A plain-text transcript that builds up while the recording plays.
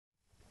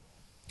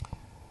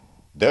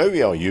The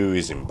OERu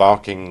is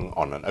embarking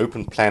on an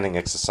open planning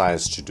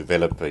exercise to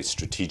develop a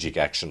strategic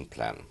action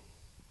plan.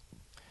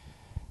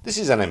 This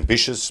is an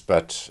ambitious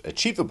but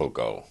achievable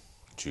goal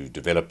to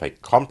develop a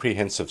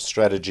comprehensive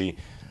strategy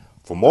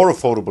for more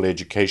affordable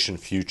education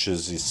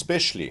futures,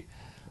 especially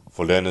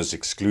for learners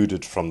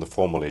excluded from the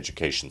formal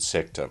education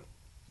sector.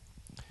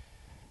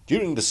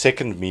 During the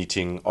second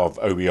meeting of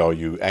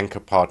OERu Anchor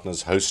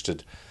Partners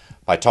hosted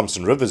by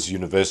Thompson Rivers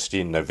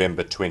University in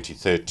November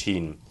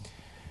 2013,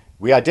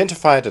 we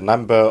identified a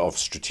number of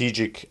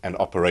strategic and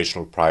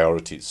operational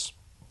priorities.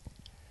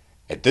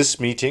 At this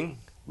meeting,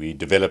 we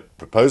developed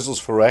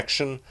proposals for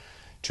action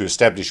to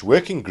establish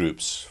working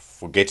groups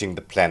for getting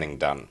the planning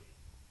done.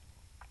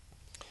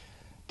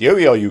 The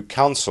OERu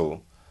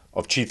Council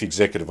of Chief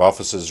Executive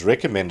Officers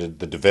recommended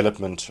the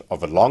development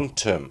of a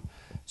long-term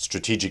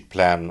strategic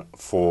plan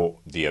for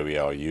the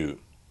OERu.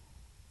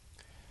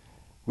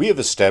 We have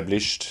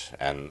established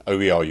an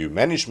OERu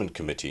Management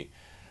Committee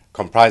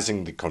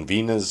comprising the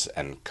conveners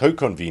and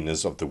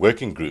co-conveners of the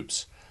working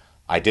groups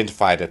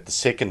identified at the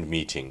second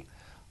meeting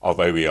of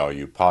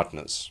OERu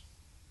partners.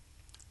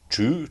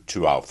 True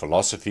to our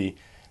philosophy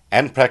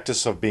and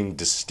practice of being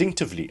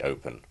distinctively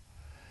open,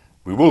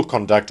 we will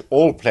conduct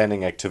all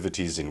planning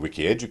activities in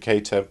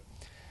WikiEducator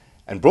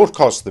and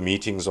broadcast the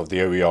meetings of the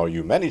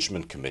OERu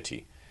Management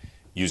Committee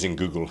using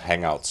Google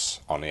Hangouts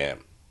on air.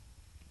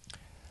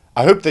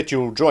 I hope that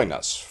you'll join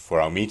us for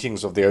our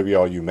meetings of the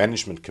OERu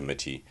Management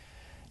Committee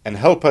and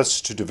help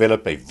us to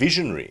develop a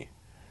visionary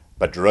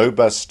but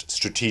robust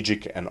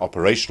strategic and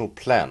operational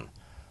plan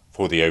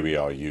for the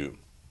OERu.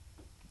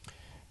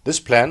 This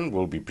plan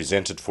will be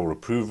presented for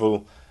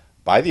approval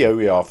by the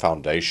OER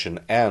Foundation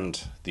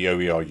and the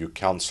OERu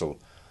Council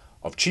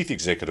of Chief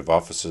Executive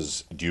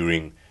Officers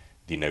during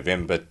the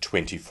November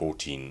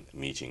 2014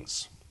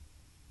 meetings.